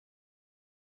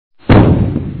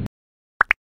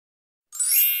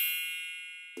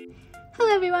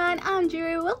Hello everyone, I'm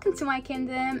Drew. Welcome to my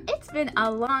kingdom. It's been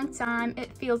a long time.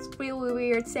 It feels really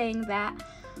weird saying that,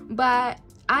 but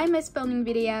I miss filming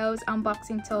videos,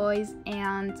 unboxing toys,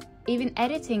 and even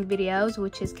editing videos,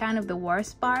 which is kind of the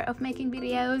worst part of making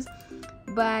videos,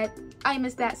 but I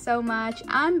miss that so much.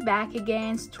 I'm back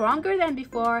again, stronger than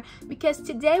before, because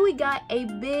today we got a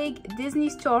big Disney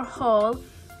store haul.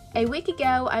 A week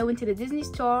ago, I went to the Disney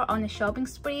store on a shopping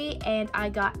spree and I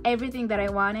got everything that I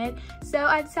wanted. So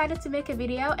I decided to make a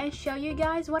video and show you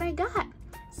guys what I got.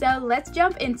 So let's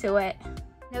jump into it.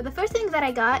 Now the first thing that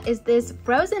I got is this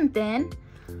Frozen bin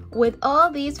with all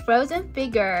these Frozen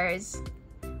figures.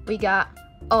 We got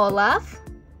Olaf,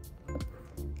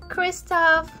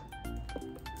 Kristoff,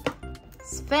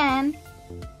 Sven,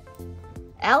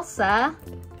 Elsa,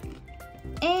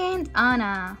 and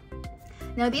Anna.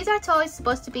 Now these are toys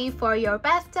supposed to be for your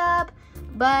bathtub,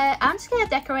 but I'm just gonna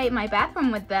decorate my bathroom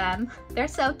with them. They're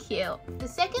so cute. The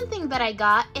second thing that I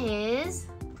got is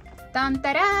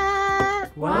dun-ta-da!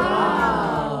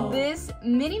 Wow! This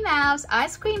Minnie Mouse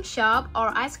ice cream shop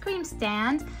or ice cream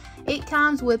stand. It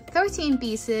comes with 13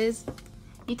 pieces.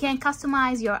 You can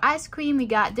customize your ice cream. We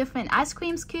got different ice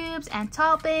cream scoops and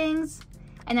toppings.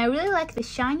 And I really like the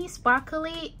shiny,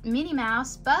 sparkly Minnie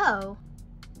Mouse bow.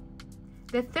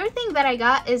 The third thing that I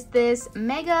got is this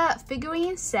mega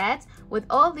figurine set with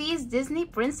all these Disney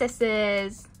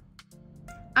princesses.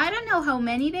 I don't know how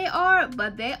many they are,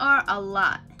 but they are a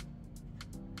lot.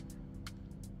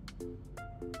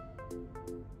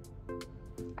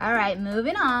 Alright,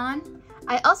 moving on.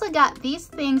 I also got these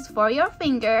things for your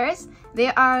fingers.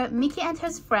 They are Mickey and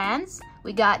his friends.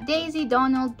 We got Daisy,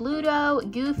 Donald, Pluto,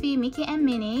 Goofy, Mickey, and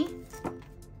Minnie.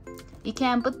 You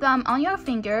can put them on your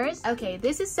fingers. Okay,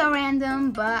 this is so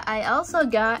random, but I also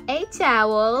got a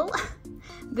towel.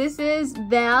 This is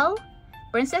Belle,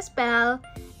 Princess Belle,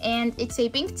 and it's a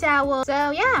pink towel. So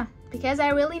yeah, because I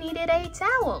really needed a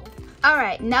towel.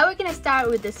 Alright, now we're gonna start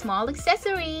with the small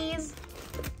accessories.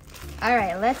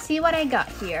 Alright, let's see what I got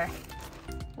here.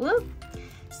 Woo!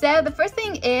 So the first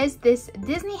thing is this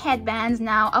Disney headbands.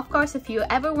 Now, of course, if you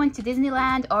ever went to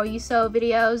Disneyland or you saw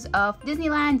videos of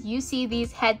Disneyland, you see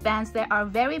these headbands that are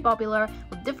very popular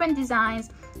with different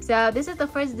designs. So this is the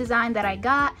first design that I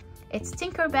got. It's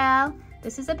Tinkerbell.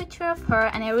 This is a picture of her,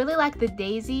 and I really like the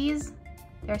daisies.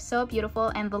 They're so beautiful,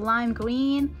 and the lime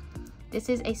green. This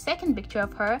is a second picture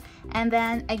of her, and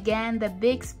then again the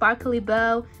big sparkly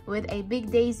bow with a big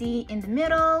daisy in the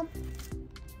middle.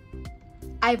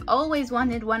 I've always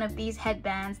wanted one of these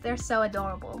headbands. They're so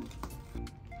adorable.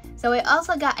 So I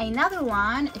also got another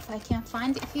one, if I can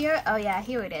find it here. Oh yeah,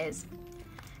 here it is.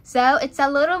 So it's a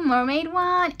Little Mermaid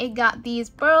one. It got these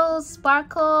pearls,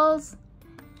 sparkles,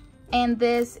 and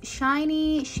this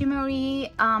shiny,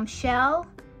 shimmery shell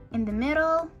in the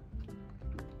middle.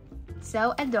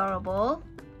 So adorable.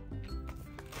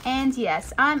 And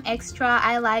yes, I'm extra.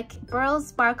 I like pearls,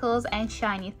 sparkles, and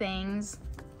shiny things.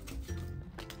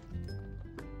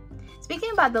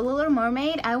 Speaking about the Little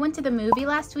Mermaid, I went to the movie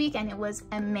last week and it was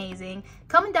amazing.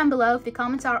 Comment down below if the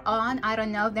comments are on. I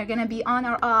don't know if they're gonna be on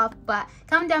or off, but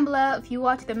comment down below if you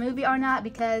watched the movie or not,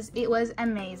 because it was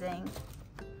amazing.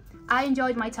 I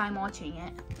enjoyed my time watching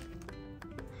it.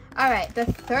 Alright, the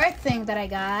third thing that I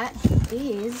got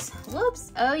is,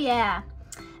 whoops, oh yeah.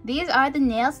 These are the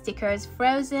nail stickers,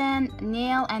 Frozen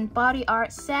nail and body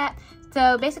art set.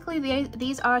 So basically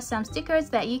these are some stickers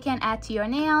that you can add to your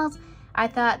nails. I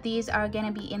thought these are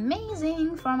gonna be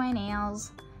amazing for my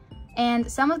nails. And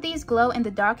some of these glow in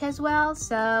the dark as well,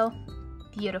 so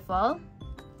beautiful.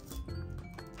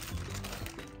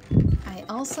 I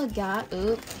also got,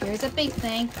 here's a big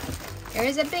thing.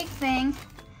 Here's a big thing.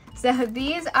 So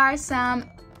these are some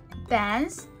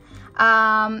pens.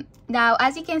 Now,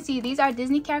 as you can see, these are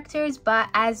Disney characters, but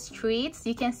as treats,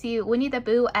 you can see Winnie the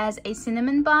Pooh as a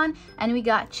cinnamon bun, and we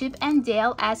got Chip and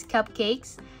Dale as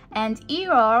cupcakes, and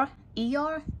Eeyore,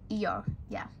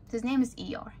 yeah, his name is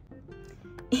Eeyore.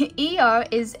 Eeyore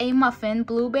is a muffin,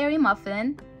 blueberry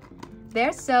muffin.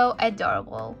 They're so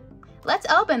adorable. Let's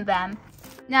open them.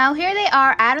 Now here they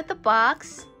are out of the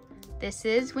box. This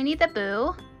is Winnie the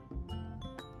Pooh,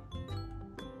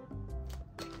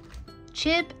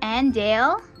 Chip and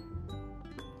Dale,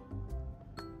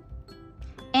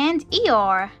 and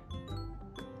Eeyore.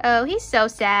 Oh, he's so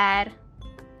sad.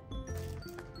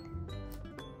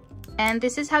 And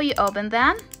this is how you open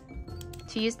them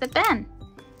to use the pen.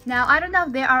 Now, I don't know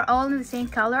if they are all in the same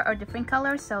color or different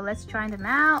colors, so let's try them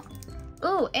out.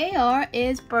 Ooh, Eeyore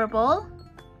is purple.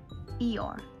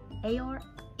 Eeyore.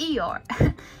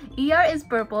 Eeyore is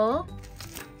purple.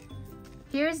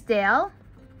 Here's Dale.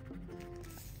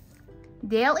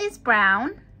 Dale is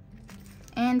brown.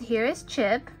 And here is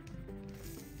Chip.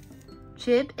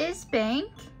 Chip is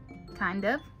pink, kind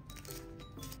of.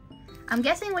 I'm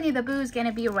guessing Winnie the Pooh is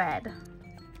gonna be red.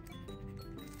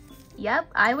 Yep,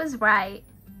 I was right.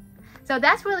 So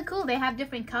that's really cool. They have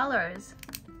different colors.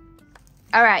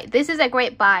 All right, this is a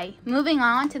great buy. Moving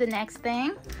on to the next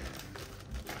thing.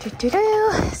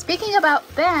 Speaking about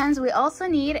pens, we also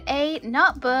need a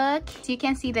notebook. So you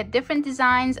can see the different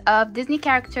designs of Disney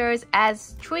characters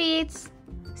as treats,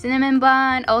 cinnamon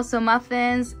bun, also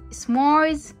muffins,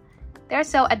 s'mores. They're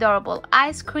so adorable.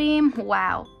 Ice cream,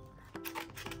 wow.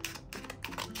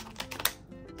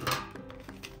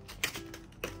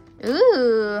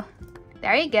 Ooh,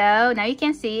 there you go. Now you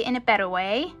can see in a better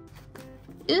way.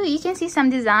 Ooh, you can see some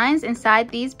designs inside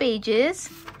these pages.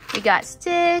 We got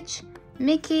Stitch,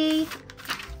 Mickey,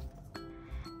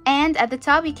 and at the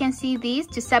top you can see these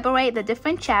to separate the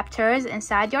different chapters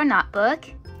inside your notebook.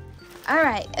 All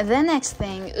right, the next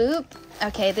thing. Oop.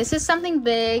 Okay, this is something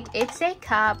big. It's a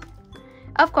cup.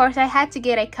 Of course, I had to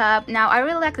get a cup. Now, I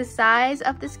really like the size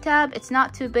of this cup. It's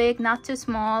not too big, not too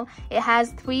small. It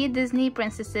has 3 Disney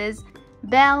princesses,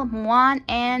 Belle, Moana,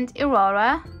 and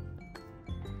Aurora.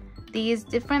 These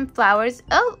different flowers.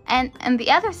 Oh, and on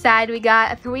the other side, we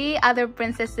got 3 other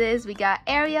princesses. We got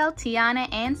Ariel, Tiana,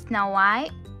 and Snow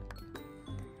White.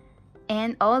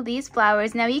 And all these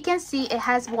flowers. Now, you can see it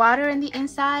has water in the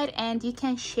inside, and you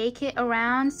can shake it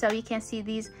around. So you can see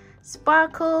these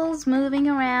sparkles moving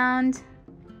around.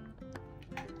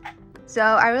 So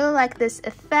I really like this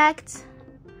effect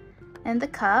in the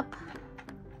cup.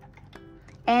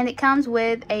 And it comes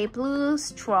with a blue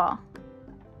straw.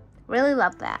 Really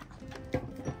love that.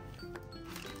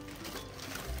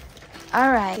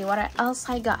 Alright, what else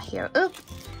I got here? Oop!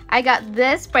 I got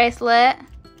this bracelet.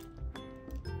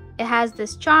 It has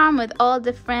this charm with all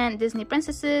different Disney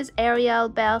princesses, Ariel,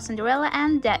 Belle, Cinderella,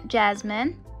 and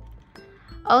Jasmine.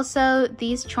 Also,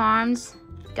 these charms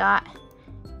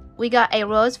we got a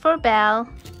rose for Belle.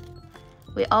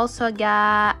 We also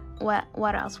got,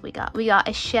 what else we got? We got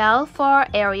a shell for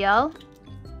Ariel.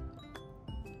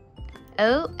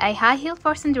 Oh, a high heel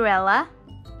for Cinderella.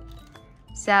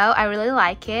 So, I really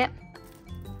like it.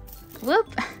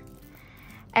 Whoop!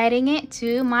 Adding it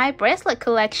to my bracelet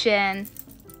collection.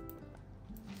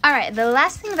 Alright, the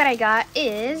last thing that I got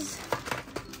is,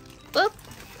 whoop,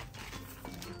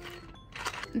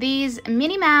 these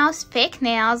Minnie Mouse fake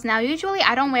nails. Now, usually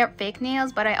I don't wear fake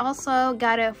nails, but I also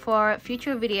got it for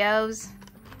future videos.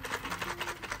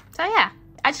 So yeah,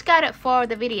 I just got it for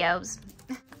the videos.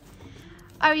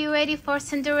 Are you ready for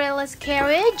Cinderella's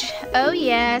carriage? Oh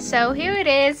yeah, so here it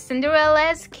is,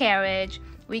 Cinderella's carriage.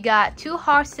 We got 2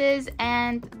 horses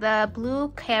and the blue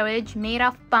carriage made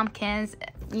of pumpkins.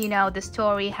 You know the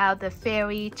story, how the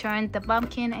fairy turned the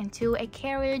pumpkin into a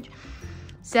carriage.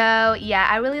 So yeah,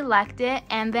 I really liked it.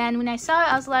 And then when I saw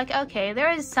it, I was like, okay,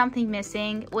 there is something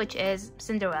missing, which is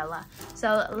Cinderella.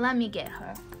 So let me get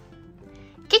her.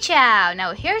 Ka-chow!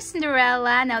 Now here's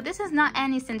Cinderella. Now this is not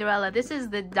any Cinderella. This is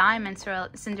the diamond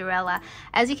Cinderella.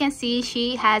 As you can see,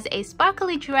 she has a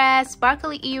sparkly dress,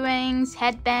 sparkly earrings,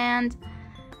 headband.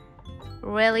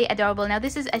 Really adorable. Now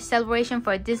this is a celebration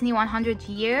for Disney 100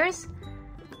 years.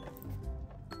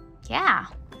 Yeah,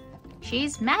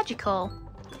 she's magical.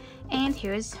 And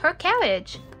here's her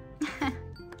carriage.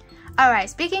 Alright,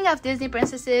 speaking of Disney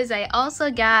princesses, I also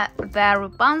got the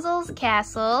Rapunzel's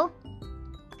castle.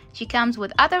 She comes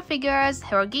with other figures,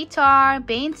 her guitar,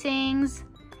 paintings,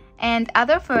 and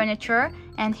other furniture.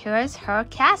 And here's her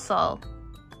castle.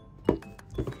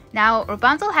 Now,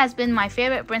 Rapunzel has been my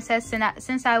favorite princess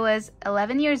since I was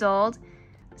 11 years old.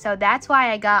 So that's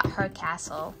why I got her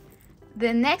castle.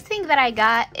 The next thing that I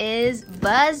got is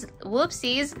Buzz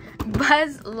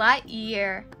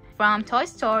Lightyear from Toy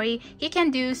Story. He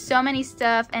can do so many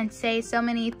stuff and say so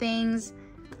many things.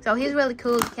 So he's really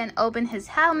cool. He can open his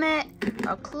helmet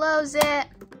or close it.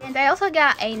 And I also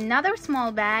got another small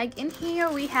bag. In here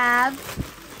we have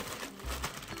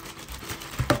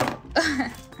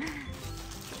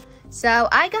so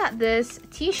I got this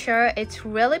t-shirt. It's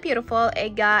really beautiful.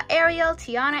 It got Ariel,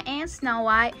 Tiana, and Snow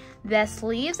White. The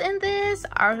sleeves in this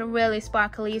are really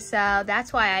sparkly, so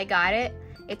that's why I got it.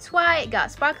 It's white,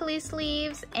 got sparkly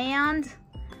sleeves, and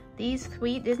these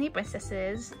 3 Disney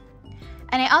princesses.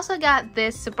 And I also got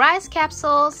this surprise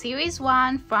capsule, series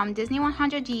 1 from Disney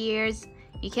 100 years.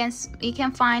 You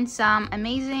can find some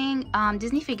amazing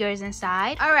Disney figures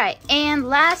inside. All right, and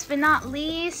last but not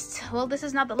least, well, this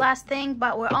is not the last thing,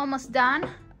 but we're almost done.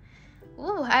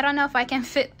 Ooh, I don't know if I can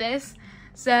fit this.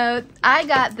 So I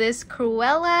got this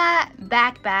Cruella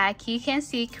backpack. You can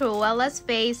see Cruella's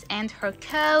face and her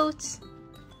coat.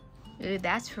 Ooh,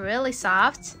 that's really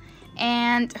soft.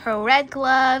 And her red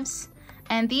gloves.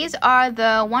 And these are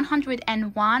the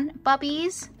 101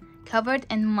 Bubbies covered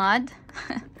in mud.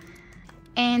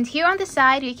 And here on the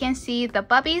side you can see the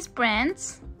Bubbies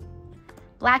prints,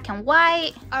 black and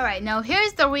white. All right, now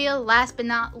here's the real last but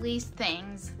not least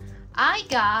things. I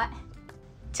got,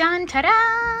 dun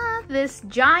ta-da, this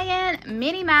giant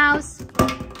Minnie Mouse.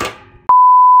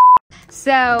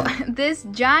 So this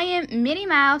giant Minnie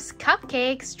Mouse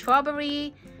cupcake,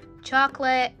 strawberry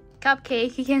chocolate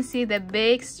cupcake. You can see the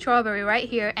big strawberry right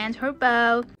here and her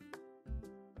bow.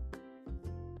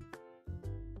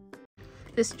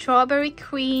 The strawberry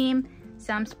cream,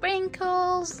 some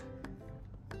sprinkles.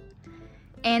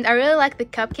 And I really like the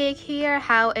cupcake here,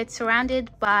 how it's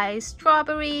surrounded by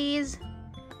strawberries.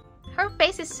 Her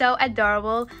face is so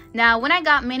adorable. Now, when I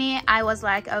got Minnie, I was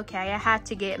like, okay, I had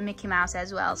to get Mickey Mouse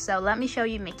as well. So let me show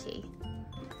you Mickey.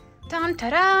 Dun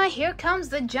ta-da! Here comes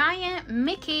the giant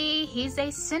Mickey. He's a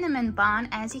cinnamon bun.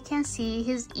 As you can see,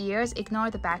 his ears,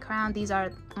 ignore the background. These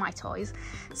are my toys.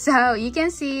 So you can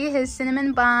see his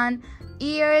cinnamon bun,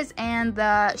 ears, and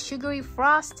the sugary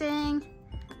frosting.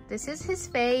 This is his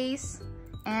face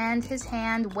and his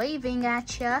hand waving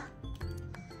at you.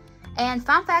 And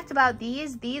fun fact about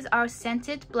these are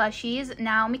scented blushies.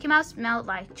 Now Mickey Mouse smells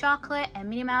like chocolate and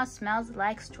Minnie Mouse smells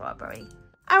like strawberry.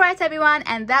 Alright everyone,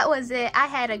 and that was it. I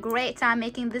had a great time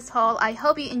making this haul. I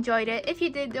hope you enjoyed it. If you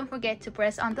did, don't forget to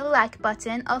press on the like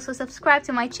button. Also subscribe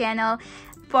to my channel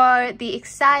for the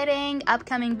exciting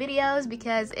upcoming videos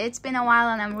because it's been a while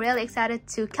and I'm really excited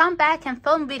to come back and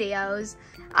film videos.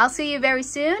 I'll see you very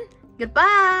soon.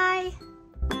 Goodbye!